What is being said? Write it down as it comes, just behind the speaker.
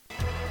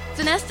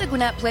Sonesta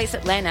Gwinnett Place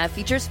Atlanta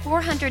features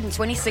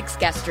 426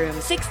 guest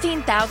rooms,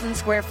 16,000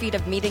 square feet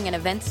of meeting and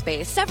event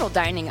space, several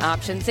dining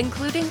options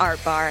including art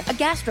bar, a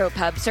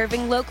gastropub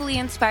serving locally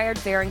inspired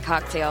fare and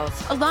cocktails,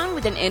 along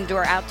with an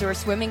indoor-outdoor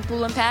swimming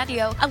pool and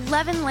patio,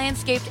 11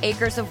 landscaped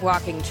acres of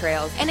walking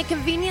trails, and a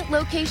convenient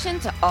location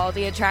to all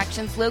the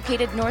attractions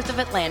located north of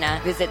Atlanta.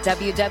 Visit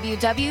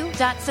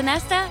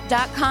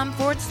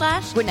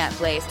www.sonesta.com/Gwinnett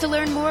Place to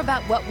learn more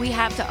about what we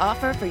have to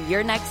offer for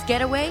your next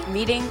getaway,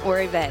 meeting,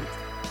 or event.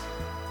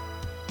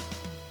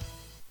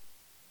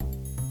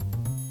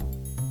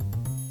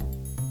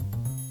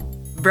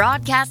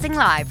 Broadcasting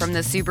live from the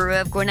Subaru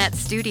of Gwinnett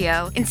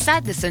studio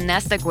inside the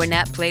Sonesta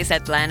Gwinnett Place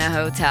Atlanta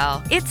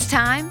Hotel. It's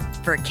time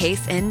for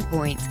Case in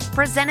Point,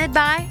 presented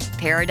by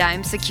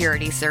Paradigm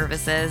Security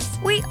Services.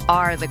 We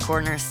are the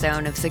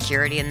cornerstone of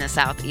security in the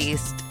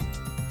Southeast.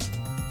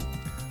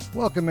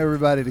 Welcome,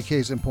 everybody, to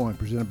Case in Point,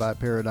 presented by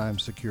Paradigm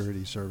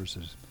Security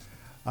Services.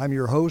 I'm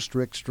your host,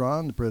 Rick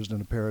Strawn, the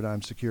president of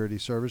Paradigm Security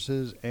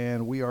Services,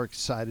 and we are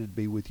excited to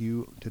be with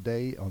you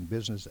today on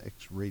Business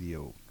X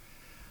Radio.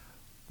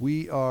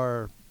 We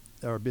are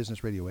our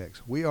Business Radio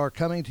X. We are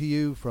coming to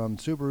you from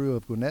Subaru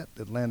of Gwinnett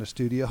Atlanta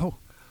studio,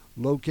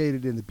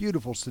 located in the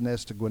beautiful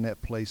Sonesta Gwinnett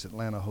Place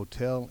Atlanta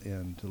Hotel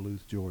in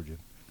Duluth, Georgia.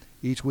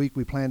 Each week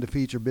we plan to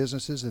feature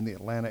businesses in the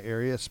Atlanta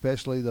area,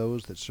 especially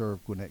those that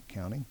serve Gwinnett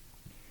County.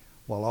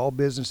 While all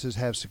businesses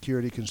have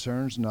security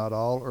concerns, not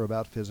all are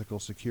about physical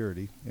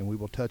security, and we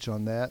will touch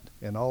on that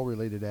and all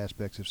related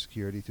aspects of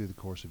security through the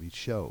course of each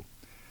show.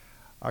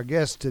 Our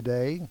guest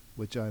today,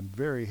 which I'm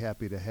very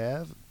happy to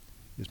have,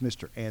 is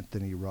Mr.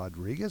 Anthony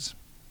Rodriguez,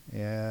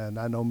 and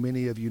I know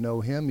many of you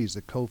know him. He's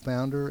the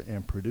co-founder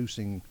and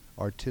producing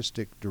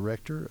artistic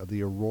director of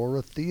the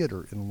Aurora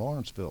Theater in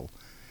Lawrenceville.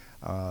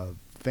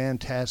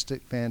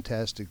 Fantastic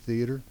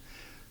theater.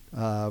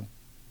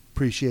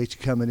 Appreciate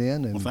you coming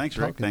in. And well, thanks,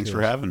 Rick. Thanks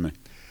for having me.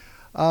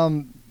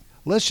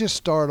 Let's just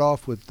start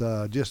off with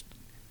just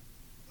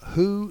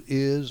who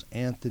is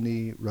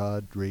Anthony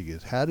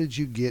Rodriguez? How did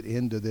you get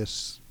into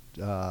this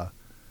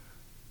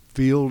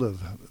field of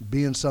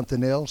being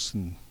something else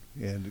and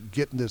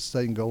getting this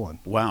thing going?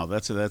 Wow,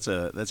 that's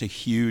a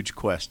huge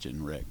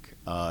question, Rick.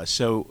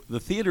 So the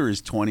theater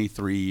is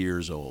 23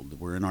 years old.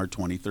 We're in our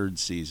 23rd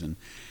season,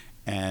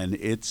 and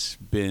it's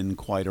been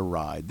quite a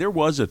ride. There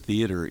was a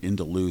theater in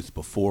Duluth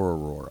before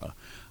Aurora,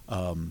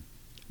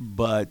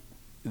 but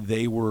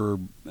they were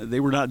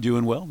not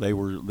doing well. They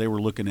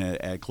were looking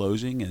at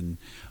closing, and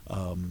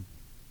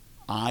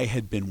I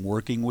had been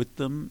working with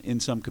them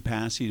in some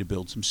capacity to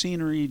build some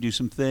scenery, do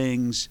some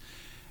things,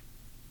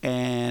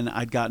 and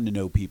I'd gotten to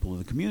know people in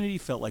the community,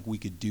 felt like we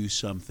could do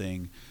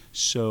something.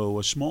 So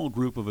a small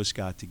group of us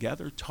got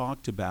together,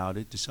 talked about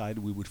it,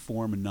 decided we would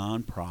form a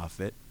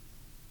nonprofit,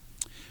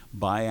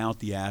 buy out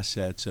the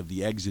assets of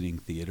the exiting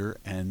theater,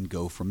 and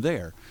go from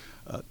there.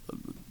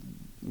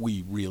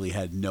 We really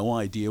had no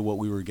idea what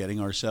we were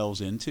getting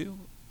ourselves into.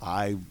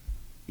 I've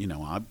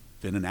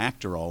been an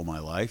actor all my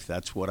life.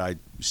 That's what I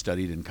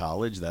studied in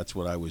college. That's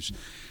what I was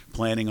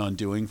planning on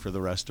doing for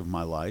the rest of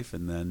my life.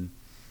 And then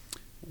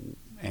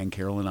Ann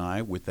Carroll and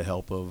I, with the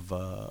help of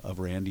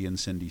Randy and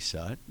Cindy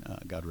Sutt,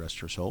 God rest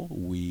her soul,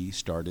 we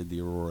started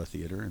the Aurora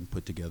Theater and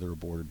put together a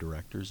board of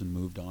directors and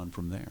moved on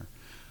from there.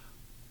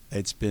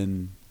 It's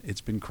been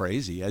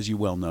crazy. As you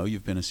well know,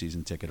 you've been a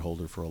season ticket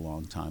holder for a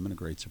long time and a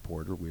great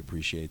supporter. We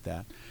appreciate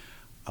that.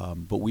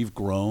 But we've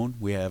grown.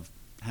 We have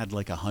had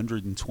like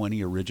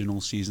 120 original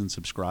season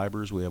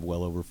subscribers. We have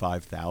well over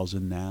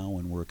 5,000 now,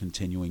 and we're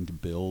continuing to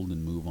build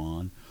and move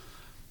on.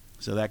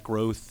 So that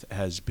growth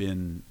has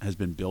been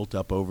built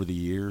up over the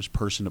years,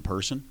 person to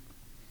person,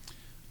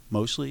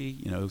 mostly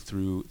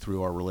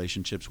through our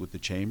relationships with the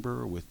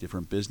chamber, with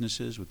different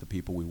businesses, with the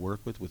people we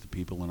work with the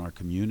people in our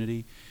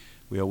community.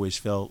 We always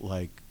felt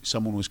like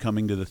someone was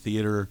coming to the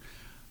theater.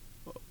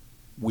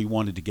 We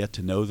wanted to get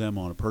to know them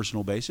on a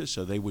personal basis,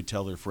 so they would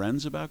tell their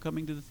friends about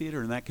coming to the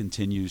theater, and that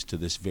continues to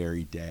this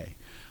very day.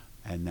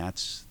 And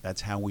that's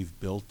how we've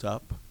built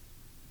up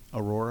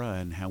Aurora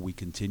and how we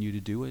continue to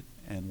do it.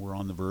 And we're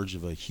on the verge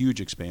of a huge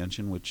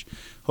expansion, which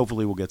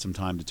hopefully we'll get some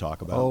time to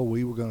talk about. Oh,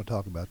 we were going to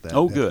talk about that.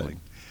 Oh, definitely.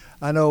 Good.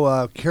 I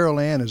know Carol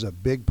Ann is a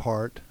big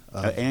part.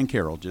 Ann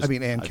Carroll. Ann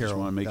Carroll. I just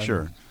want to make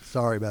sure.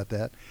 Sorry about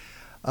that.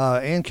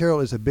 Ann Carroll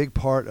is a big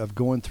part of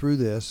going through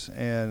this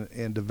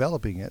and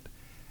developing it.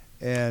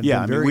 And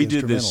yeah, we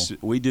did this.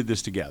 We did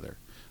this together.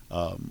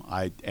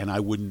 I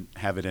wouldn't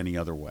have it any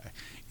other way.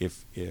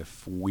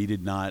 If we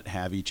did not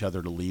have each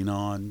other to lean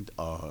on,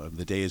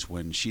 the days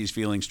when she's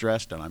feeling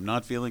stressed and I'm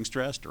not feeling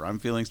stressed, or I'm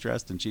feeling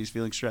stressed and she's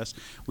feeling stressed,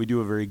 we do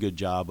a very good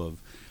job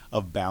of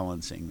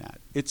balancing that.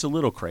 It's a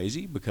little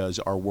crazy because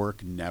our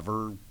work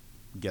never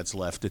gets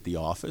left at the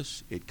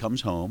office. It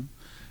comes home,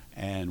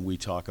 and we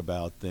talk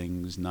about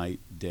things night,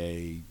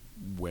 day,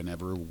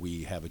 whenever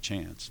we have a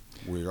chance.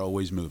 We're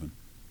always moving.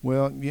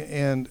 Well,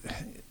 and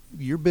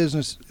your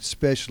business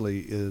especially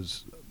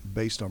is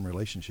based on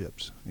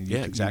relationships.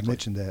 Yeah, exactly. You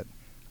mentioned that.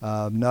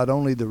 Not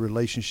only the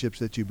relationships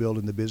that you build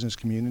in the business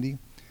community,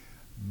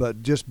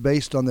 but just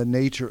based on the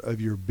nature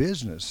of your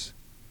business,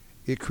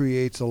 it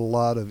creates a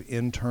lot of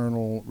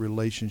internal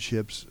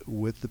relationships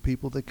with the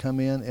people that come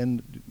in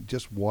and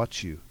just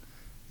watch you.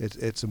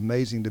 It's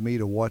amazing to me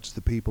to watch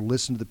the people,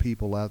 listen to the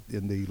people out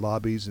in the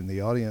lobbies and the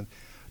audience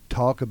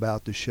talk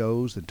about the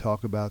shows and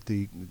talk about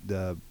the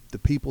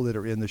people that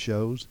are in the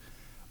shows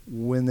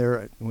when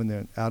they're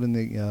out in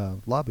the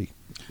lobby.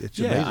 It's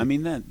amazing. I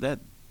mean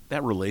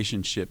that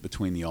relationship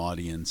between the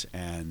audience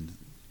and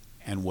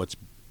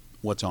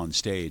what's on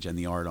stage and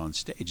the art on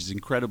stage is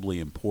incredibly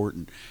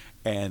important,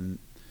 and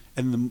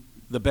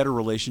the better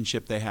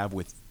relationship they have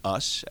with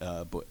us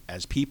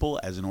as people,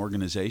 as an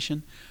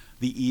organization,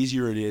 the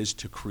easier it is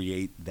to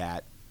create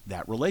that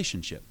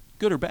relationship,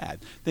 good or bad.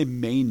 They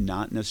may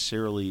not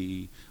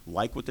necessarily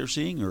like what they're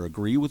seeing or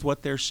agree with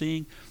what they're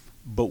seeing,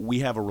 but we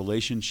have a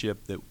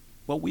relationship that,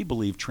 well, we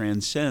believe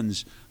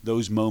transcends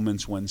those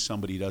moments when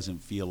somebody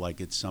doesn't feel like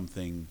it's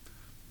something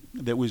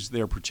that was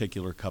their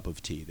particular cup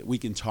of tea, that we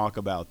can talk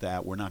about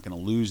that. We're not going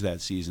to lose that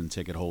season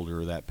ticket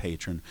holder or that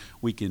patron.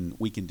 We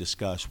can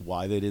discuss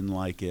why they didn't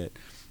like it,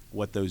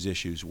 what those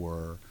issues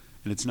were.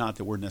 And it's not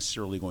that we're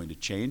necessarily going to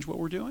change what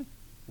we're doing.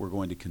 We're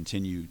going to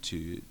continue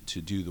to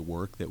do the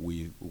work that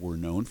we're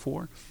known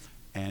for,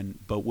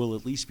 but we'll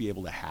at least be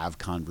able to have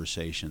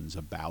conversations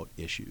about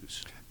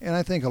issues. And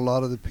I think a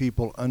lot of the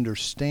people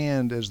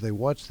understand as they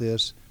watch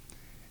this,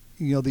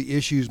 the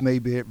issues may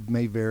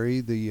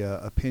vary, the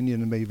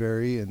opinion may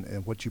vary,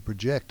 and what you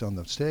project on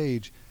the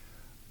stage,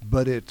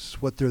 but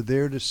it's what they're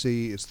there to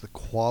see. It's the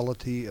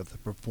quality of the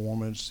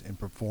performance and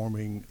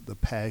performing the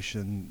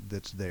passion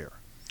that's there.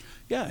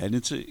 Yeah, and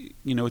it's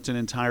an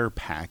entire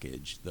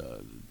package.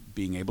 The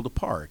being able to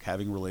park,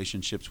 having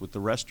relationships with the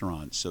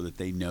restaurants so that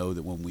they know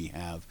that when we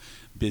have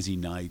busy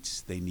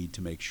nights, they need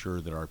to make sure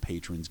that our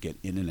patrons get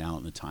in and out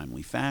in a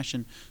timely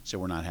fashion, so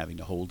we're not having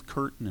to hold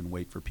curtain and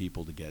wait for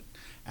people to get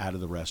out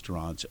of the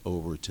restaurants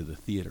over to the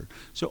theater.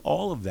 So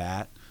all of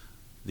that,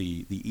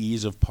 the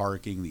ease of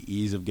parking, the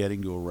ease of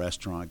getting to a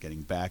restaurant,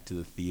 getting back to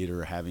the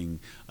theater,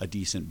 having a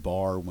decent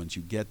bar once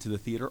you get to the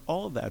theater,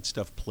 all of that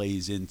stuff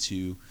plays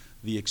into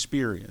the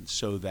experience,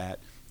 so that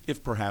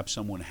if perhaps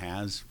someone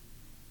has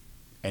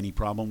any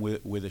problem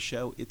with a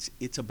show,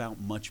 it's about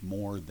much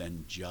more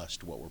than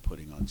just what we're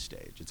putting on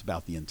stage. It's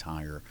about the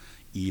entire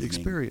evening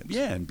experience.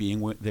 Yeah, and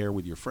being there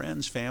with your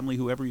friends, family,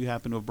 whoever you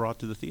happen to have brought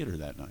to the theater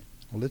that night.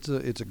 Well,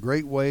 it's a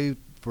great way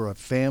for a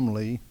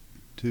family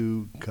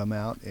to come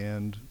out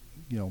and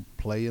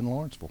play in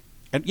Lawrenceville.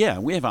 And yeah,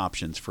 we have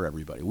options for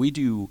everybody. We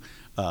do,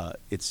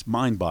 it's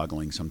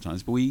mind-boggling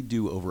sometimes, but we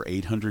do over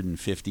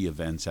 850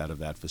 events out of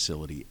that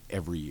facility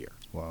every year.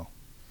 Wow.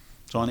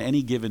 So on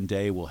any given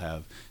day, we'll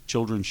have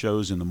children's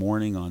shows in the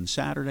morning on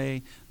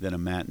Saturday, then a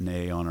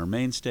matinee on our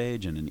main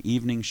stage and an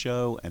evening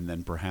show, and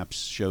then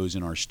perhaps shows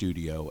in our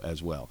studio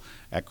as well.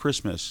 At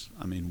Christmas,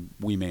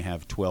 we may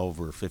have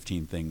 12 or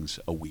 15 things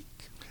a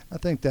week. I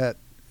think that,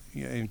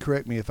 and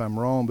correct me if I'm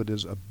wrong, but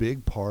is a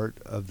big part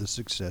of the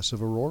success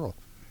of Aurora,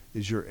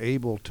 is you're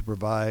able to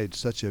provide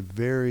such a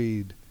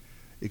varied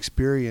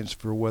experience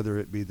for whether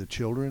it be the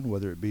children,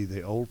 whether it be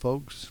the old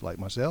folks like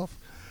myself,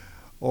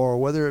 or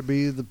whether it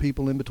be the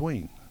people in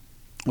between.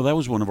 Well, that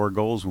was one of our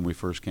goals when we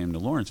first came to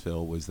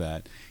Lawrenceville, was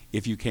that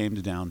if you came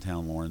to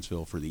downtown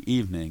Lawrenceville for the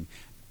evening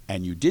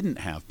and you didn't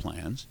have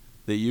plans,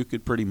 that you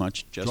could pretty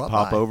much just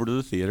pop over to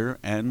the theater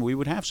and we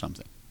would have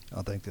something.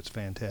 I think that's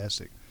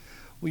fantastic.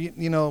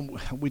 Well,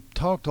 we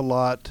talked a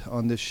lot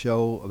on this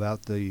show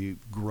about the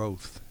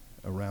growth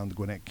around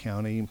Gwinnett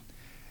County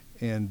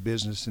and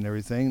business and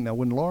everything. Now,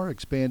 when Laura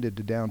expanded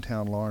to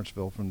downtown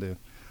Lawrenceville from the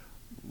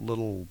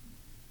little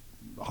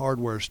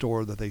hardware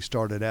store that they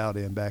started out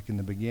in back in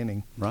the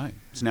beginning. Right.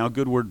 It's now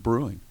Goodward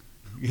Brewing.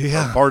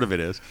 Yeah. Part of it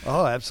is.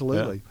 Oh,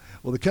 absolutely. Yeah.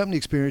 Well, the company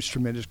experienced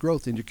tremendous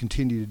growth, and you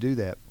continue to do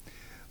that.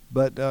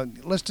 But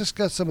let's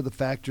discuss some of the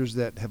factors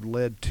that have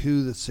led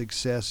to the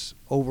success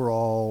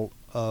overall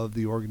of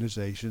the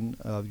organization,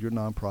 of your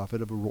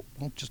nonprofit,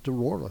 of just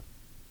Aurora.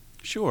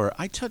 Sure.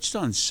 I touched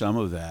on some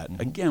of that.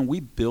 Mm-hmm. Again, we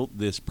built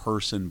this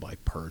person by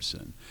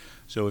person.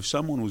 So if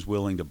someone was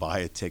willing to buy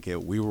a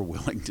ticket, we were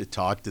willing to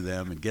talk to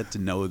them and get to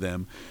know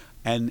them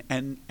and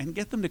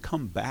get them to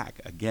come back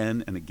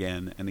again and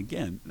again and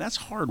again. That's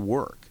hard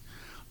work.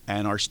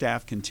 And our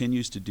staff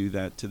continues to do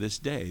that to this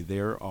day.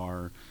 There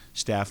are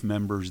staff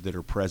members that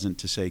are present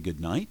to say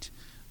goodnight.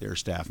 There are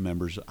staff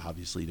members,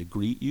 obviously, to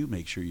greet you,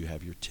 make sure you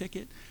have your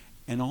ticket.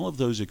 And all of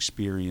those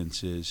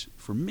experiences,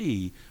 for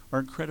me, are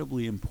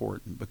incredibly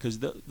important because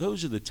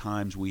those are the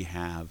times we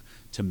have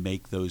to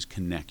make those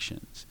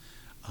connections.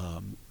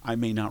 I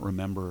may not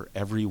remember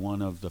every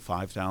one of the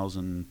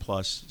 5,000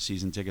 plus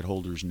season ticket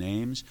holders'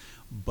 names,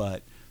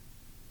 but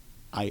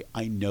I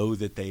know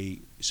that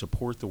they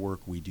support the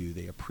work we do.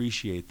 They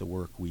appreciate the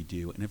work we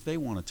do. And if they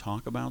want to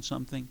talk about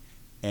something,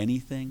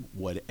 anything,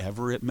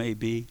 whatever it may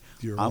be,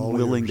 I'm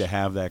willing to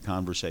have that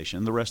conversation.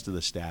 And the rest of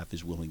the staff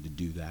is willing to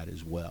do that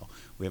as well.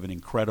 We have an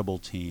incredible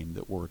team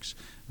that works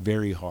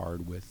very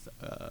hard with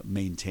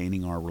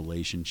maintaining our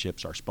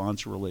relationships, our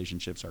sponsor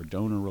relationships, our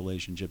donor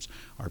relationships,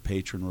 our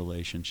patron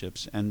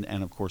relationships, and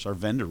of course our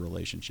vendor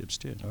relationships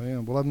too. Oh yeah.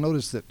 Well, I've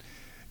noticed that,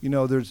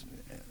 there's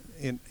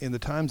in the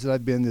times that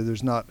I've been there,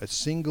 there's not a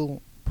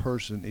single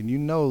person, and you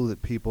know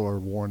that people are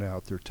worn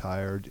out, they're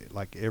tired,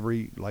 like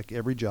every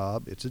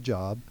job. It's a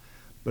job,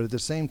 but at the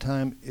same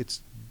time,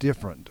 it's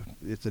different.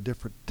 It's a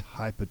different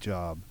type of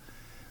job.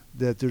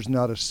 That there's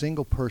not a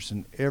single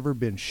person ever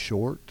been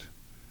short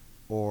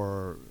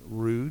or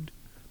rude,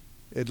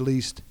 at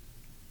least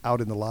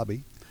out in the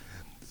lobby.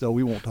 So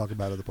we won't talk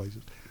about other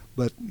places.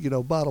 But,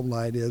 bottom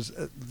line is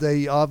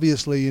they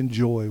obviously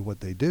enjoy what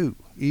they do,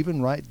 even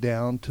right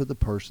down to the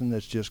person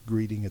that's just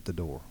greeting at the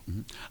door.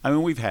 Mm-hmm. I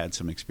mean, we've had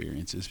some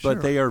experiences, but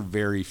Sure. they are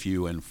very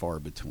few and far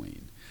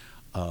between.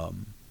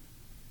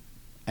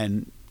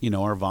 And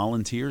our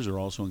volunteers are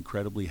also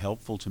incredibly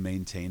helpful to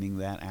maintaining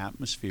that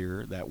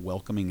atmosphere, that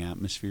welcoming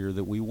atmosphere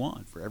that we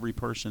want for every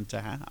person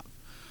to have.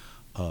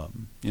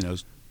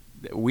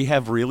 We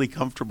have really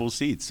comfortable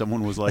seats.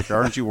 Someone was like,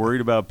 "Aren't you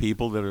worried about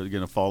people that are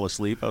going to fall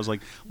asleep?" I was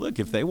like, "Look,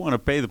 if they want to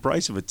pay the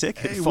price of a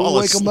ticket, we'll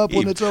wake them up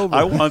when it's over.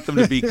 I want them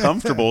to be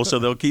comfortable so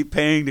they'll keep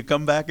paying to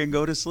come back and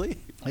go to sleep."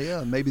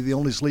 Yeah, maybe the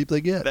only sleep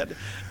they get.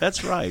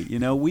 That's right.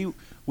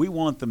 We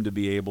want them to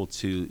be able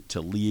to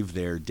leave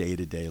their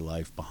day-to-day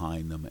life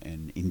behind them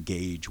and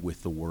engage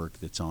with the work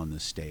that's on the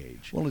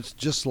stage. Well, it's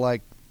just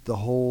like the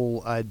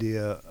whole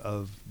idea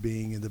of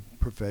being in the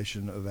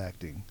profession of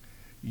acting.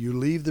 You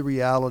leave the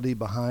reality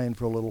behind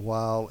for a little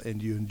while,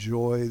 and you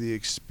enjoy the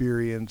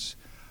experience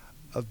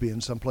of being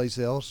someplace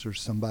else or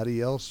somebody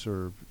else,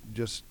 or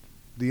just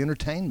the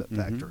entertainment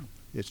factor.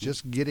 Mm-hmm. It's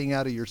just getting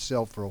out of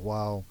yourself for a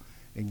while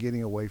and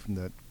getting away from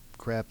that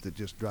crap that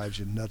just drives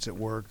you nuts at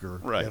work or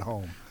Right. at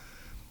home.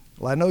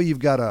 Well, I know you've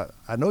got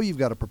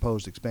a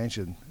proposed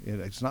expansion.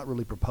 It's not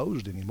really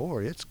proposed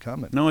anymore. It's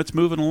coming. No, it's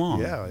moving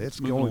along. Yeah,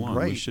 it's moving going along.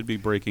 great. We should be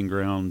breaking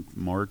ground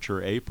March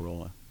or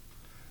April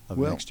of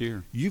next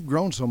year. You've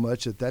grown so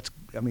much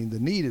the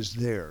need is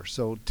there.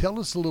 So tell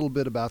us a little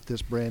bit about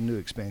this brand new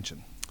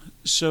expansion.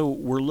 So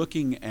we're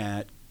looking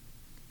at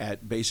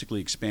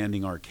basically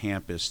expanding our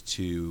campus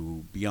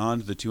to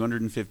beyond the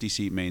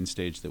 250-seat main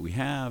stage that we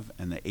have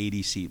and the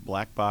 80-seat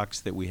black box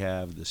that we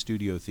have, the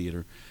studio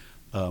theater.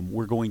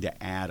 We're going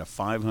to add a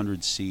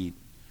 500-seat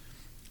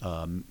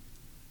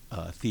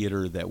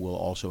theater that will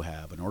also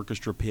have an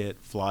orchestra pit,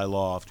 fly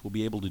loft. We'll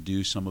be able to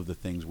do some of the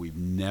things we've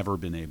never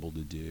been able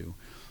to do.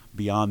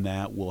 Beyond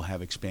that, we'll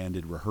have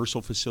expanded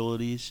rehearsal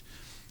facilities.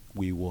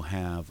 We will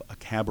have a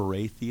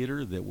cabaret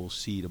theater that will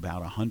seat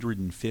about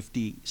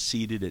 150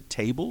 seated at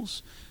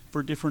tables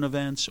for different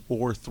events,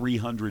 or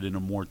 300 in a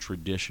more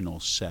traditional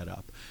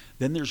setup.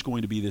 Then there's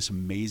going to be this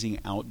amazing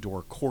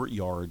outdoor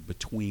courtyard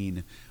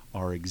between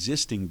our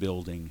existing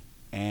building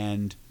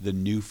and the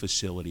new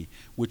facility,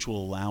 which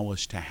will allow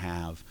us to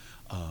have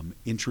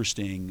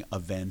interesting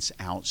events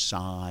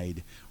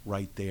outside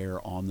right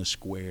there on the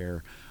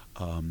square.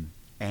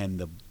 And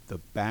the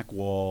back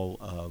wall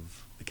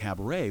of the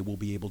cabaret will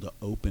be able to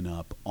open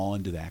up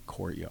onto that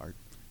courtyard.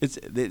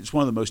 It's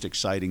one of the most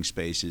exciting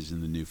spaces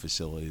in the new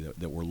facility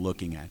that we're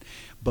looking at.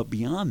 But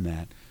beyond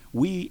that,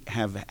 we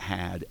have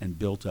had and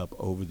built up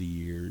over the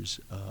years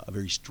a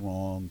very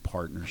strong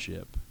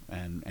partnership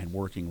and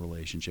working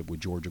relationship with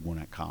Georgia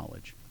Gwinnett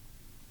College.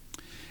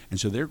 And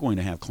so they're going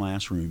to have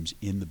classrooms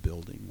in the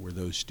building where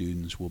those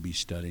students will be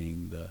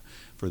studying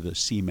for the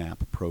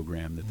CMAP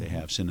program that they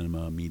have,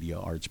 Cinema, Media,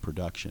 Arts,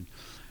 Production.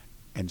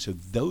 And so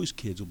those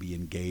kids will be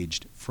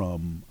engaged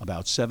from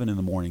about 7 in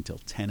the morning till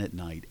 10 at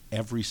night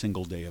every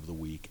single day of the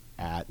week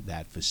at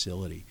that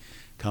facility,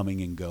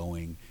 coming and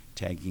going,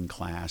 taking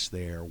class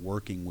there,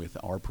 working with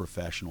our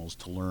professionals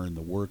to learn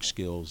the work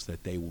skills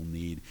that they will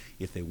need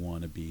if they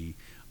want to be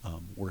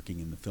working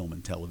in the film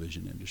and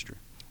television industry.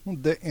 Well,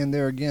 and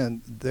there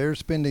again, they're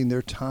spending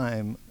their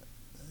time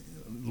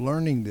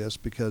learning this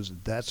because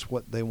that's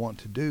what they want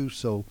to do.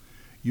 So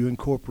you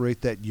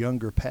incorporate that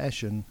younger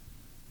passion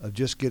of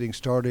just getting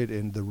started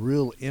and the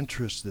real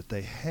interest that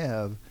they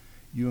have,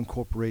 you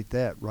incorporate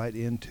that right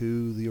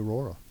into the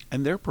Aurora.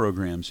 And their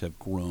programs have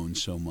grown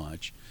so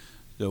much.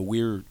 So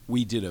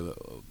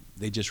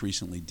they just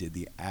recently did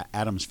the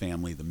Addams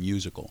Family, the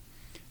musical,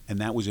 and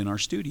that was in our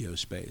studio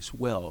space.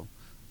 Well,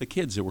 the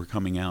kids that were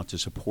coming out to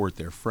support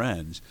their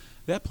friends,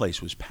 that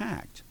place was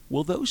packed.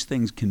 Well, those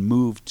things can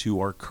move to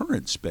our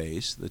current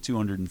space, the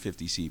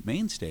 250-seat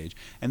main stage,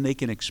 and they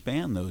can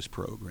expand those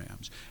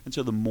programs. And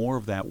so the more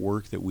of that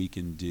work that we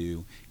can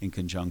do in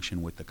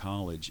conjunction with the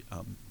college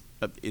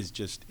is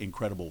just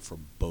incredible for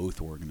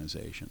both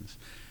organizations.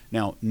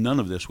 Now, none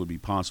of this would be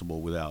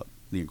possible without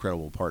the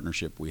incredible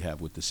partnership we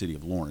have with the city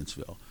of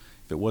Lawrenceville.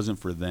 If it wasn't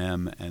for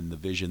them and the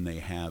vision they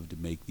have to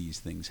make these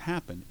things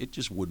happen, it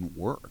just wouldn't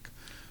work.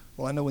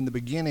 Well, I know in the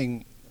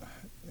beginning,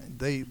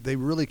 they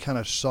really kind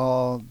of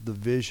saw the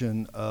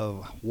vision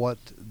of what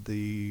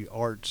the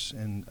arts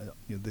and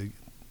the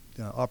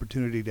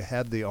opportunity to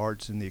have the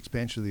arts and the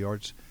expansion of the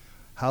arts,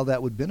 how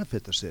that would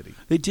benefit the city.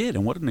 They did,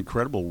 and what an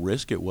incredible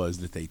risk it was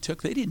that they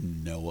took. They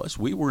didn't know us.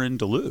 We were in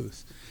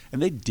Duluth,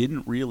 and they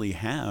didn't really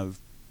have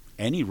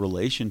any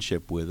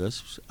relationship with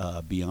us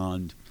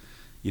beyond,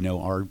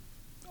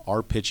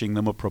 our pitching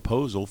them a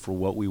proposal for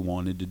what we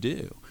wanted to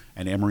do.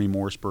 and Emery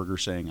Morseberger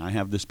saying, I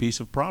have this piece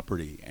of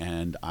property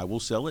and I will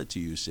sell it to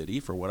you, city,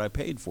 for what I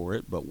paid for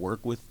it, but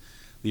work with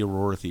the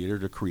Aurora Theater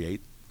to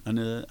create an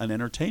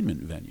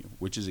entertainment venue,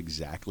 which is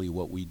exactly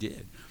what we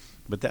did.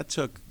 But that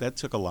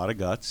took a lot of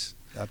guts.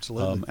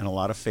 Absolutely. And a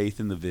lot of faith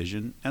in the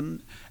vision,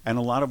 and a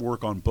lot of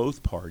work on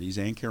both parties.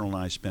 Ann Carroll and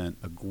I spent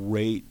a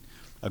great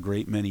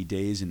many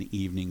days and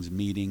evenings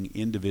meeting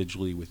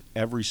individually with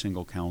every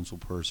single council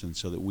person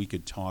so that we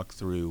could talk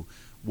through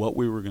what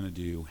we were going to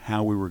do,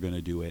 how we were going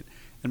to do it,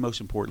 and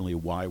most importantly,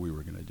 why we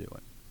were going to do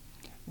it.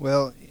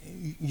 Well,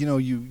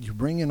 you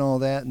bring in all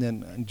that, and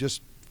then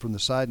just from the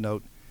side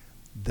note,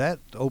 that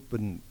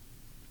open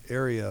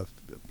area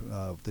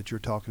that you're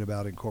talking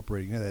about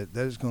incorporating, that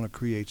is going to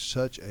create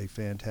such a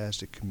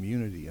fantastic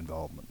community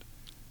involvement.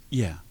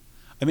 Yeah.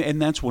 I mean,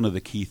 and that's one of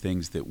the key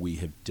things that we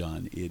have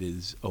done. It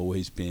has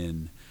always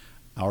been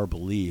our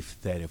belief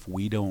that if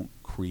we don't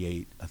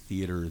create a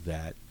theater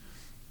that,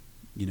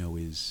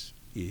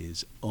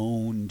 is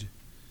owned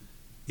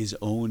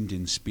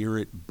in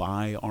spirit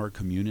by our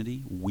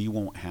community, we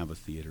won't have a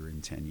theater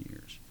in 10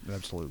 years.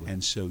 Absolutely.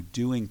 And so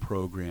doing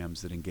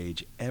programs that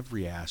engage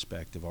every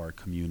aspect of our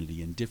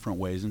community in different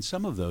ways, and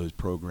some of those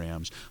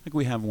programs, like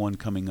we have one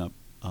coming up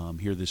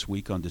here this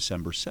week on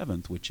December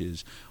 7th, which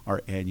is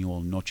our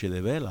annual Noche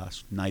de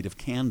Velas, Night of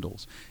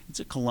Candles. It's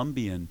a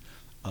Colombian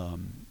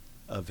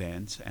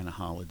event and a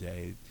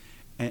holiday,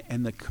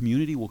 and the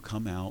community will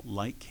come out,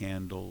 light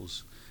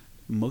candles,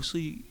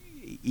 mostly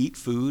eat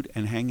food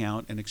and hang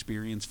out and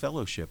experience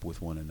fellowship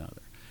with one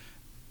another.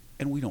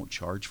 And we don't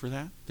charge for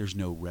that. There's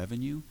no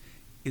revenue.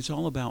 It's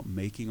all about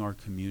making our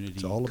community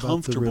It's all about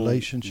comfortable the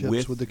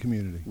relationships with the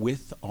community,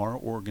 with our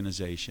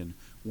organization,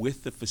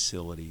 with the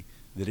facility,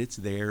 that it's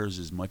theirs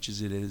as much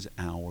as it is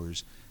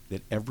ours,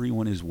 that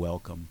everyone is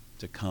welcome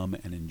to come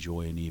and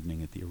enjoy an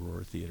evening at the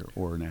Aurora Theater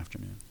or an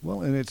afternoon.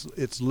 Well, and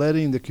it's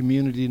letting the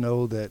community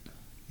know that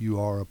you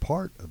are a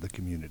part of the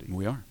community.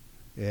 We are.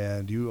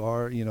 And you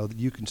are,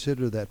 you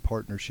consider that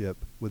partnership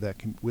with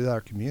with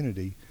our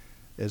community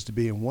as to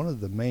being one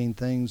of the main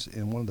things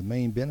and one of the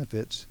main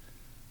benefits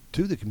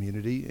to the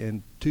community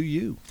and to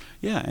you.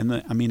 Yeah,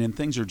 and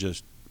things are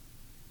just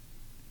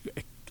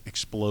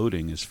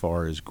exploding as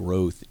far as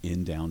growth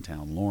in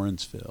downtown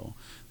Lawrenceville.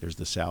 There's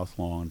the South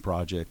Lawn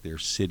project,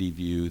 there's City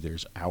View,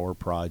 there's our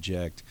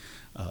project.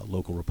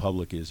 Local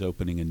Republic is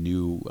opening a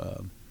new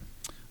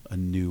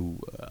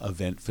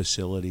event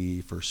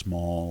facility for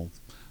small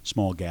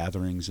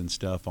gatherings and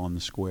stuff on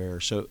the square.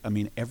 So,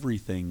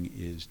 everything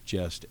is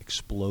just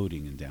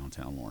exploding in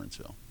downtown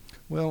Lawrenceville.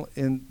 Well,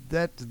 and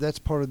that's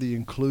part of the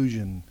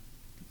inclusion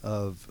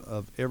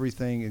of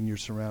everything in your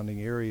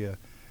surrounding area,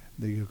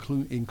 the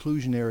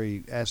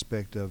inclusionary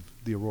aspect of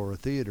the Aurora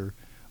Theater,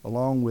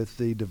 along with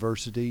the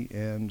diversity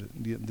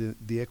and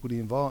the equity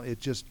involved.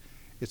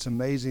 It's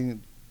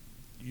amazing.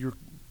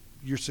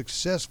 You're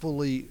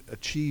successfully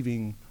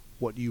achieving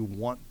what you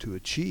want to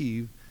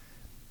achieve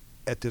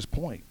at this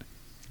point.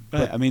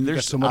 But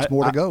there's so much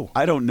more to go.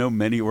 I don't know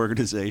many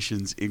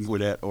organizations in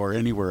Gwinnett or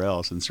anywhere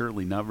else, and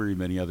certainly not very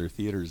many other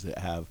theaters that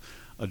have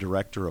a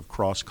director of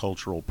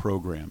cross-cultural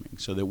programming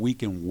so that we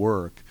can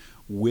work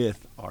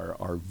with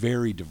our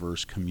very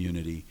diverse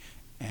community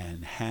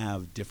and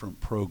have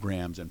different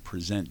programs and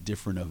present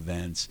different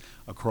events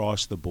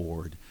across the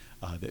board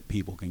that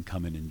people can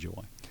come and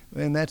enjoy.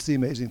 And that's the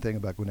amazing thing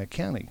about Gwinnett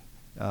County,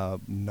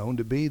 known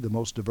to be the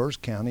most diverse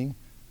county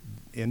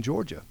in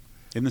Georgia.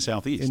 In the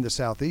Southeast. In the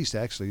Southeast,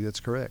 actually,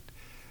 that's correct.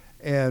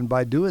 And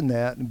by doing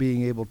that and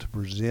being able to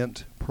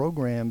present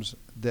programs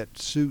that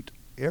suit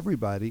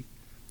everybody,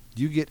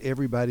 you get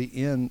everybody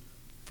in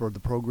for the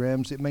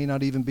programs. It may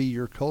not even be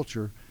your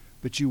culture,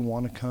 but you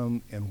want to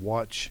come and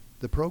watch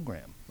the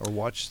program or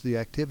watch the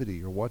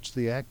activity or watch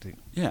the acting.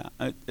 Yeah.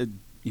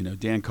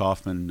 Dan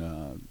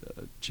Kaufman,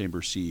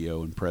 Chamber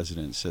CEO and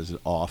President, says it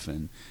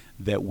often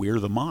that we're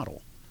the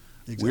model.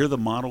 Exactly. We're the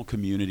model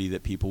community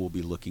that people will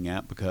be looking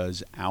at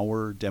because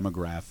our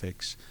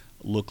demographics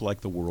look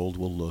like the world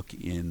will look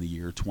in the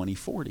year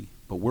 2040.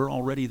 But we're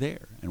already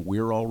there, and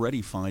we're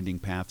already finding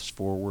paths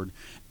forward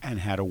and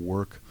how to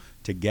work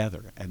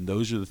together. And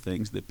those are the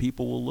things that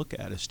people will look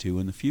at us to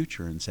in the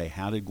future and say,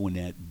 how did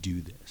Gwinnett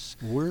do this?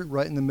 We're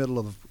right in the middle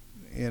of,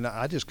 and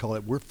I just call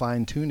it, we're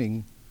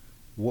fine-tuning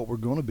what we're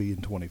going to be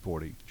in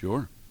 2040.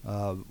 Sure.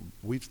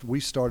 We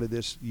started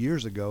this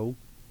years ago,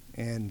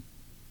 and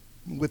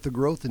with the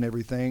growth and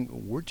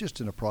everything, we're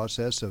just in a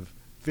process of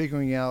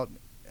figuring out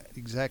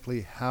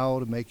exactly how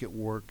to make it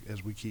work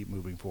as we keep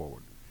moving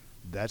forward.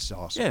 That's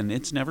awesome. Yeah, and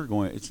it's not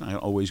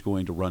always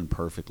going to run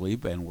perfectly,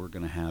 and we're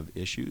going to have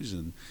issues,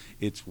 and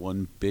it's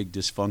one big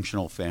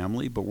dysfunctional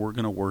family, but we're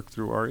going to work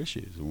through our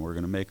issues, and we're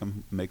going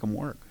to make them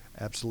work.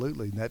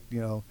 Absolutely. That,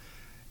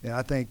 and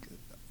I think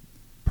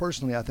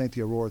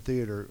the Aurora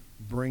Theater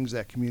brings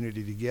that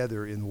community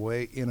together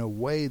in a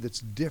way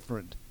that's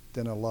different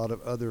than a lot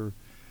of other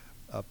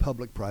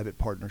public-private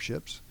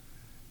partnerships,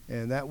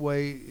 and that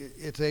way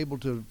it's able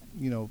to,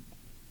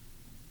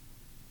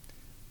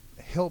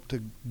 help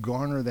to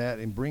garner that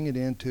and bring it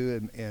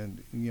into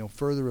and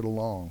further it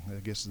along, I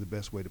guess is the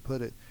best way to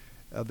put it,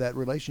 of that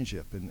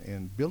relationship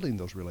and building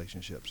those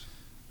relationships.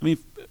 I mean,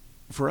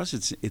 for us,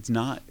 it's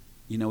not,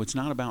 it's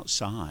not about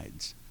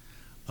sides.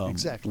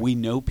 Exactly. We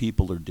know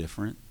people are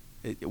different.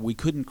 We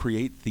couldn't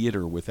create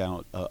theater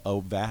without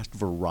a vast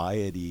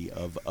variety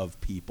of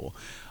people.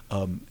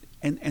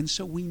 And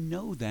so we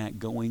know that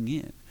going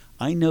in.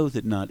 I know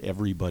that not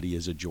everybody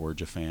is a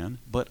Georgia fan,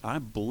 but I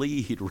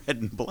bleed red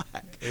and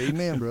black.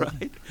 Amen, bro.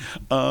 Right?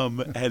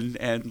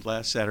 And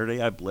last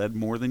Saturday I bled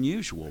more than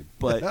usual.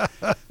 But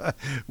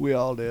we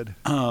all did.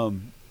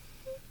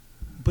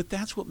 But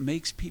that's what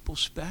makes people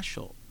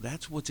special.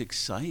 That's what's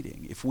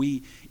exciting. If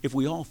we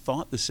all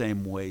thought the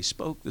same way,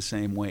 spoke the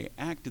same way,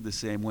 acted the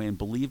same way, and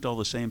believed all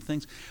the same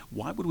things,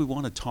 why would we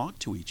want to talk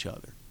to each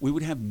other? We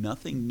would have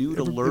nothing new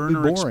to learn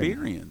or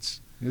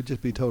experience. It would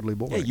just be totally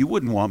boring. Yeah, you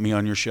wouldn't want me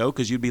on your show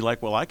because you'd be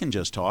like, well, I can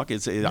just talk.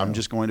 I'm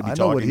just going to be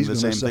talking the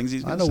same things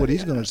he's going to say. I know what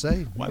he's going to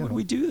say. Why would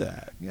we do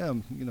that? Yeah,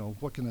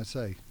 what can I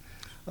say?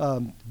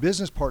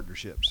 Business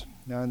partnerships.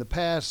 Now, in the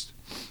past,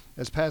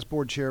 as past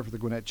board chair for the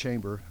Gwinnett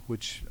Chamber,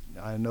 which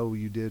I know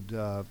you did,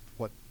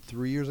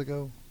 3 years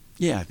ago?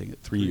 Yeah, I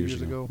think 3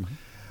 years ago.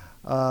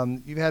 Mm-hmm.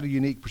 You've had a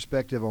unique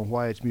perspective on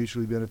why it's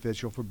mutually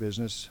beneficial for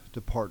business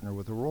to partner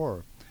with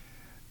Aurora.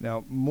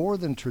 Now, more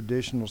than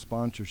traditional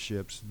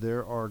sponsorships,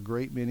 there are a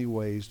great many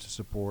ways to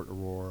support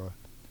Aurora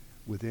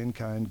with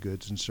in-kind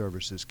goods and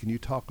services. Can you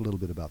talk a little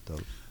bit about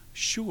those?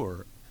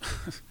 Sure.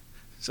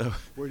 So,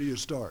 where do you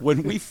start?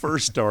 When we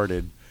first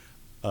started,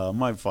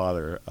 my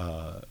father,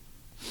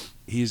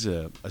 he's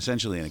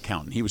essentially an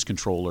accountant. He was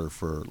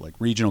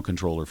regional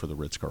controller for the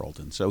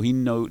Ritz-Carlton. So he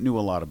knew a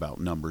lot about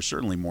numbers,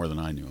 certainly more than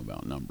I knew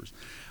about numbers.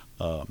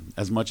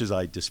 As much as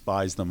I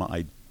despise them,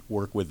 I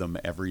work with them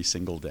every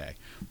single day,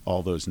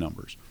 all those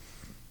numbers.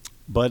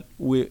 But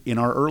in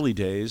our early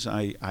days,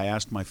 I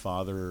asked my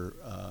father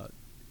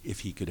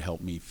if he could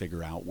help me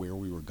figure out where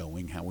we were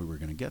going, how we were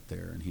going to get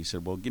there. And he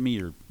said, well, give me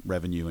your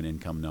revenue and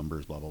income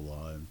numbers, blah, blah,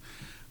 blah. And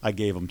I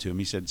gave them to him.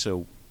 He said,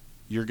 so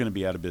you're going to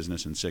be out of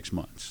business in 6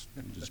 months.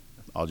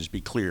 I'll just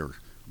be clear,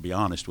 be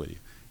honest with you.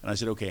 And I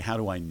said, okay, how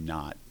do I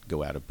not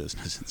go out of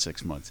business in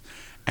 6 months?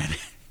 And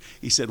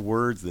he said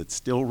words that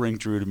still ring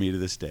true to me to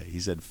this day. He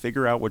said,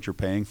 figure out what you're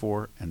paying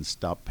for and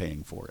stop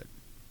paying for it.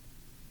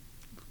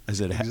 I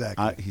said,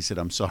 exactly. He said,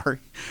 I'm sorry.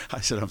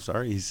 I said, I'm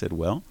sorry. He said,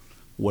 well,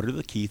 what are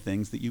the key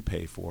things that you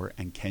pay for,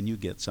 and can you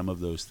get some of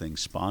those things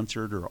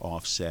sponsored or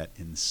offset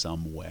in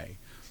some way?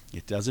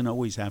 It doesn't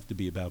always have to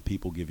be about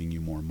people giving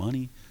you more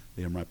money.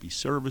 There might be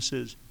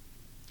services,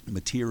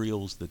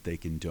 materials that they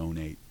can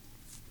donate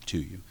to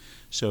you.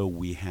 So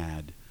we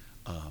had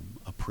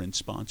a print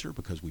sponsor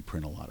because we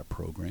print a lot of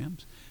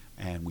programs,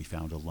 and we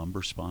found a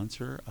lumber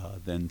sponsor,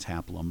 then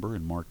Tap Lumber,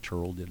 and Mark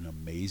Turrell did an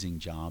amazing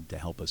job to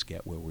help us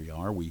get where we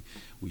are. We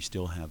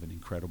still have an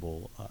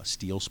incredible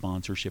steel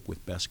sponsorship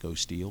with Besco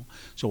Steel.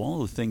 So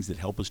all of the things that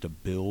help us to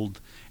build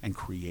and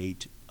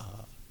create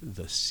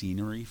the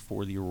scenery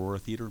for the Aurora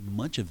Theater,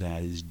 much of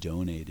that is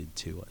donated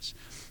to us.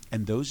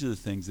 And those are the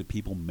things that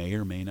people may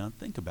or may not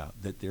think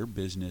about, that their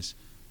business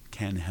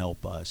can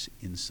help us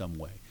in some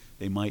way.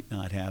 They might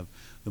not have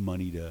the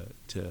money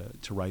to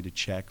write a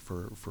check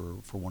for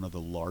one of the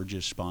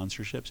largest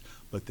sponsorships,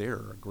 but there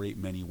are a great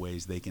many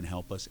ways they can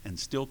help us and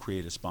still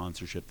create a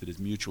sponsorship that is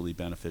mutually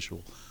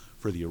beneficial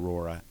for the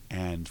Aurora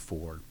and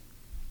for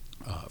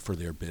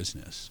their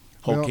business.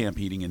 Holtkamp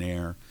Heating and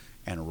Air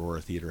and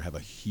Aurora Theater have a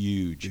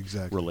huge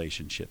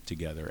relationship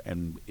together,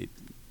 and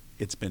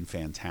it's been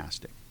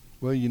fantastic.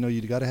 Well,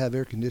 you got to have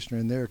air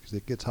conditioner in there because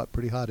it gets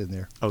pretty hot in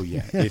there. Oh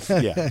yeah,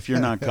 if you're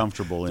not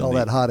comfortable in all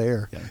that hot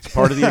air, it's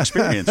part of the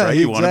experience, right?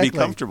 You want to be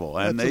comfortable,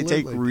 and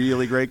Absolutely. They take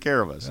really great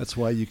care of us. That's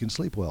why you can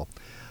sleep well.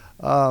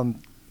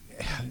 One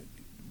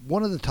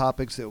of the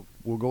topics that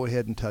we'll go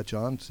ahead and touch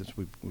on, since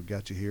we've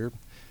got you here,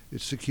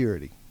 is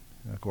security.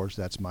 And of course,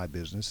 that's my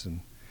business, and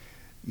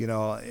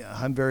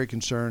I'm very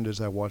concerned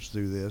as I watch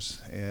through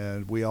this,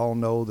 and we all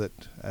know that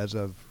as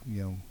of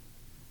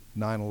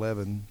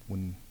 9/11,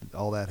 when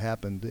all that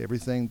happened,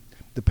 everything,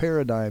 the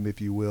paradigm, if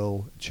you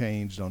will,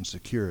 changed on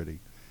security.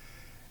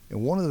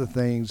 And one of the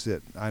things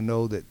that I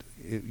know that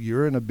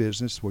you're in a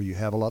business where you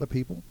have a lot of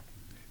people,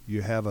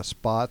 you have a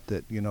spot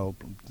that,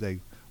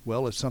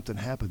 if something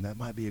happened, that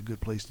might be a good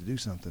place to do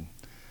something.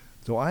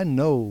 So I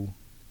know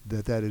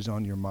that is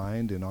on your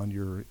mind and on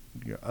your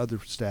other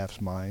staff's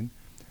mind.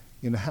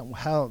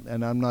 How,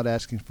 and I'm not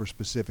asking for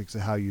specifics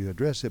of how you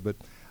address it, but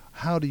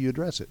how do you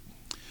address it?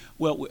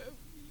 Well,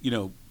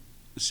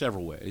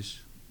 several ways.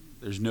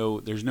 There's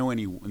no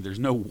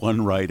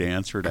one right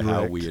answer to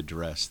how we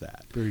address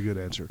that. Very good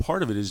answer.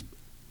 Part of it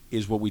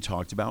is what we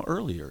talked about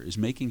earlier, is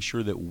making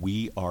sure that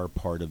we are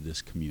part of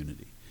this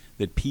community,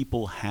 that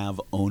people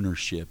have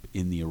ownership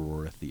in the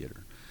Aurora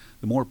Theater.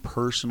 The more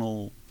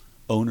personal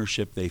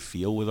ownership they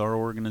feel with our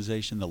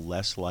organization, the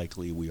less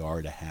likely we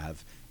are to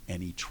have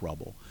any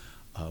trouble.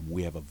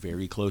 We have a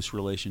very close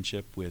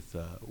relationship with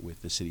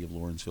the City of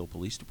Lawrenceville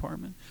Police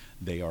Department.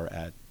 They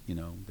are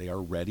they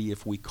are ready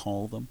if we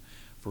call them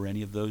for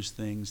any of those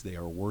things. They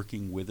are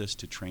working with us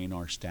to train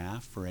our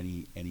staff for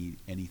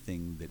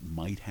anything that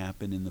might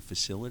happen in the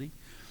facility.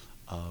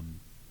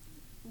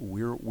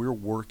 we're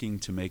working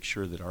to make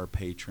sure that our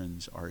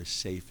patrons are as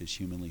safe as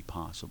humanly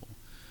possible.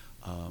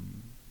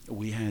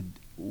 We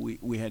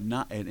had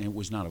not, and it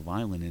was not a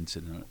violent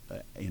incident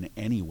in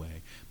any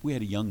way. We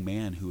had a young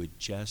man who had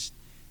just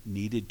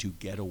needed to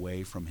get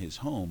away from his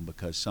home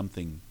because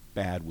something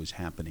bad was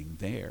happening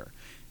there,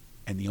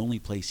 and the only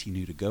place he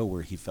knew to go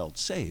where he felt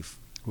safe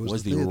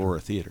was the Aurora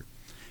Theater.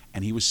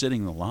 And he was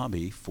sitting in the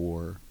lobby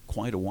for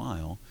quite a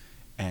while,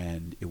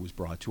 and it was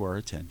brought to our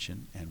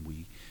attention, and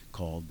we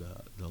called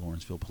the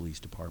Lawrenceville Police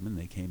Department.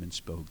 They came and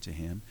spoke to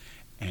him,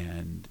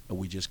 and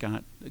we just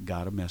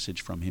got a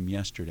message from him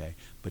yesterday.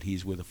 But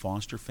he's with a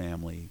foster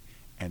family,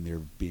 and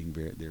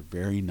they're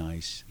very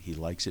nice. He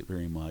likes it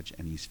very much,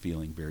 and he's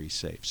feeling very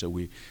safe. So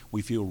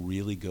we feel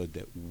really good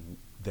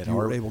that you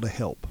were able to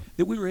help.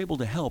 That we were able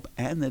to help,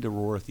 and that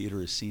Aurora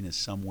Theater is seen as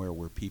somewhere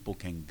where people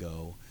can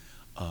go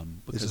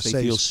because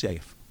they feel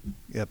safe.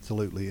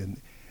 Absolutely,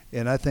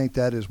 and I think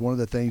that is one of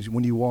the things.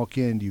 When you walk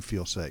in, you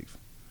feel safe.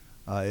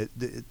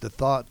 The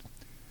thought,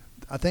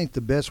 I think the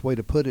best way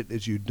to put it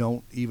is you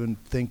don't even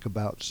think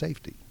about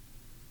safety,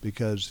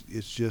 because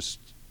it's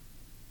just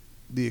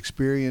the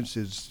experience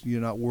is,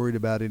 you're not worried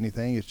about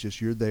anything. It's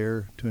just you're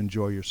there to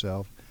enjoy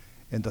yourself,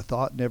 and the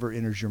thought never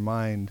enters your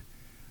mind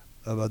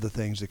of other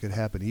things that could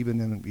happen,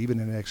 even in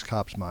an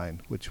ex-cop's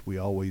mind, which we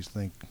always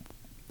think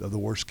of the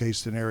worst case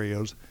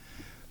scenarios.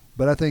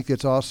 But I think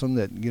it's awesome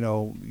that,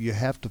 you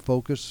have to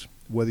focus,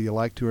 whether you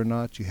like to or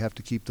not. You have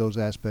to keep those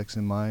aspects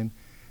in mind.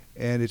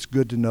 And it's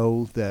good to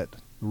know that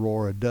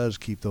Aurora does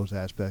keep those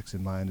aspects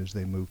in mind as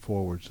they move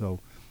forward. So,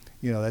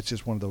 that's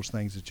just one of those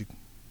things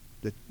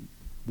that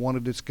want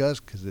to discuss,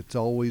 because it's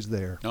always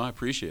there. No, I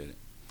appreciate it.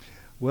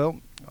 Well,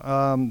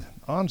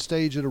 on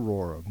stage at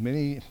Aurora,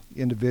 many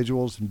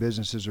individuals and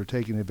businesses are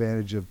taking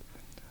advantage of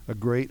a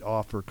great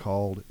offer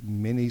called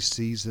mini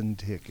season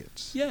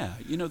tickets. Yeah,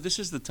 this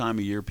is the time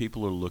of year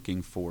people are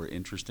looking for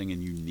interesting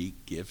and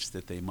unique gifts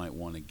that they might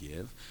want to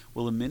give.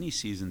 Well, a mini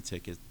season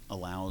ticket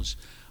allows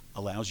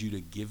you to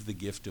give the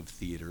gift of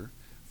theater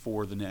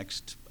for the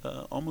next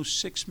almost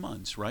 6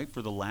 months, right?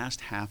 For the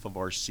last half of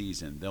our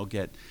season, they'll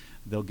get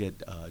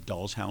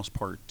Doll's House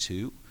Part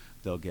 2.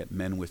 They'll get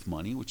Men with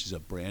Money, which is a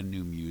brand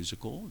new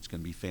musical. It's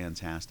going to be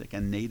fantastic,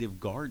 and Native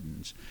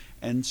Gardens.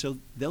 And so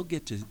they'll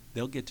get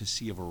to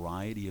see a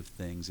variety of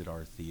things at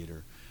our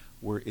theater,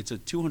 where it's a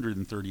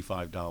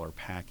 $235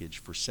 package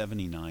for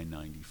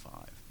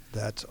 $79.95.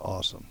 That's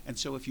awesome. And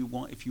so if you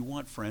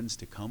want friends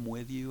to come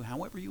with you,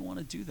 however you want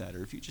to do that,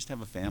 or if you just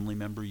have a family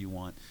member you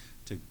want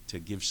to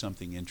give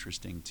something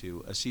interesting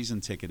to, a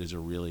season ticket is a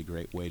really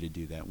great way to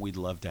do that. We'd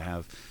love to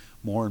have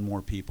more and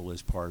more people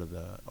as part of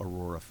the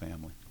Aurora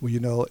family.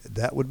 Well,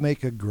 that would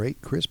make a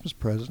great Christmas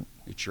present.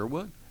 It sure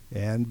would.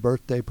 And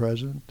birthday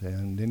present,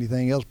 and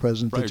anything else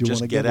present that you want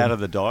to get them. out of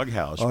the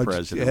doghouse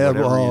present. Yeah,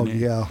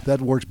 that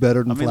works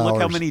better than flowers.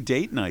 Look how many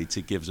date nights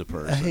it gives a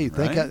person. Hey,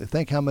 right?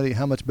 think how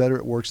much better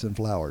it works than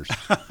flowers,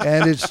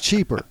 and it's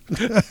cheaper.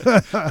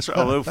 That's right.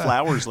 Although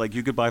flowers,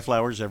 you could buy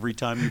flowers every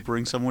time you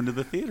bring someone to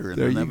the theater, and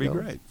that'd be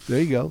great. There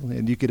you go,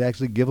 and you could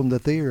actually give them the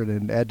theater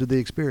and add to the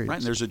experience. Right,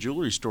 and there's a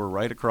jewelry store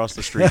right across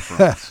the street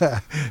from us.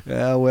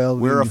 Yeah, well,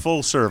 we're a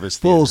full service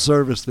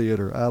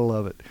theater. I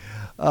love it.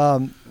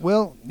 I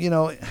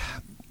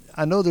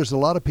know there's a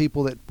lot of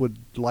people that would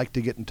like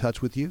to get in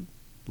touch with you,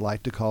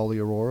 like to call the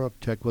Aurora,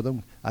 check with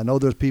them. I know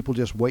there's people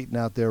just waiting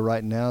out there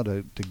right now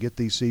to get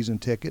these season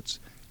tickets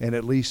and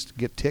at least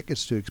get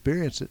tickets to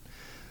experience it.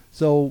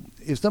 So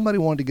if somebody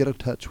wanted to get in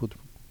touch with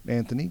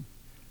Anthony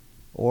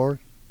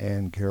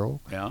and Carol,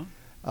 yeah,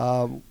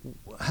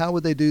 how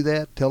would they do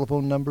that?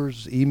 Telephone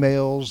numbers,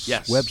 emails,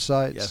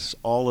 websites? Yes,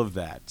 all of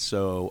that.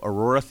 So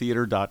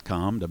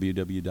auroratheater.com,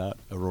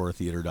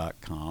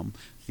 www.auroratheater.com,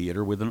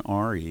 theater with an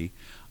R-E.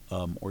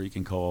 Or you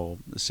can call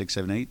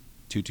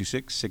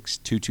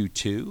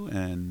 678-226-6222,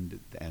 and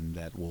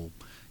that will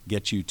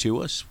get you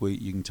to us.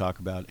 You can talk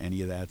about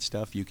any of that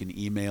stuff. You can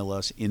email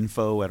us,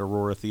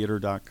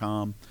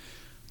 info@auroratheater.com,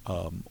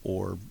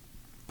 or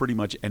pretty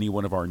much any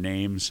one of our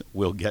names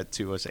will get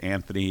to us,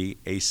 Anthony,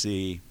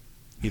 AC,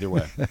 either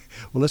way.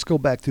 Well, let's go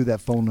back through that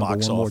phone number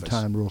Box one office.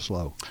 more time real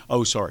slow.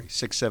 Oh, sorry,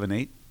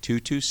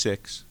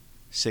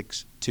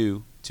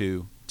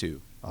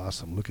 678-226-6222.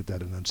 Awesome. Look at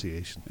that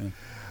enunciation. Yeah.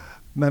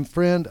 My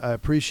friend, I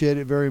appreciate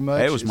it very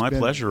much. Hey, it was my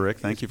pleasure, Rick.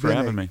 Thank you for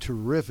having me.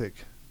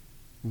 Terrific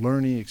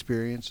learning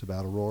experience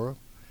about Aurora.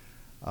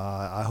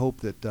 I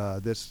hope that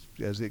this,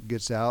 as it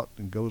gets out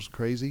and goes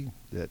crazy,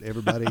 that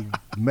everybody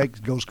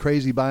goes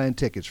crazy buying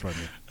tickets from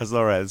you. That's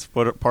all right. It's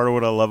part of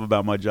what I love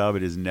about my job.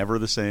 It is never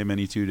the same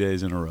any 2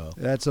 days in a row.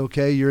 That's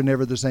okay. You're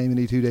never the same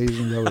any 2 days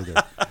in a row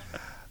either.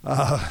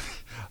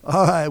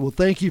 All right. Well,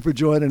 thank you for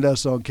joining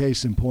us on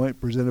Case in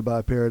Point, presented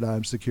by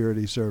Paradigm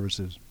Security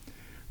Services.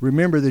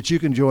 Remember that you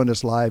can join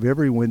us live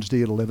every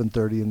Wednesday at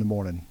 11:30 in the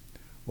morning,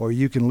 or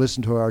you can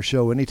listen to our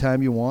show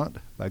anytime you want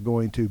by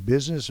going to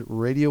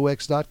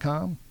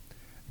businessradiox.com,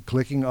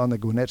 clicking on the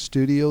Gwinnett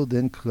Studio,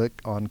 then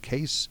click on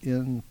Case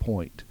in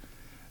Point.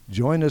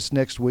 Join us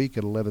next week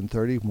at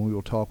 11:30 when we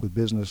will talk with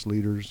business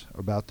leaders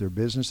about their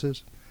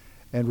businesses.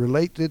 and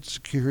related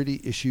security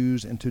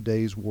issues in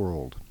today's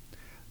world.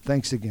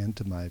 Thanks again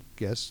to my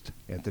guest,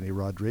 Anthony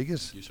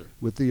Rodriguez, You, sir.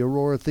 with the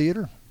Aurora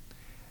Theater.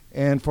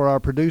 And for our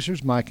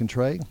producers, Mike and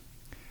Trey,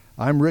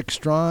 I'm Rick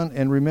Strawn,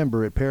 and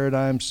remember, at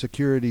Paradigm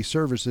Security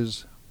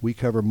Services, we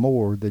cover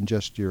more than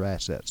just your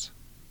assets.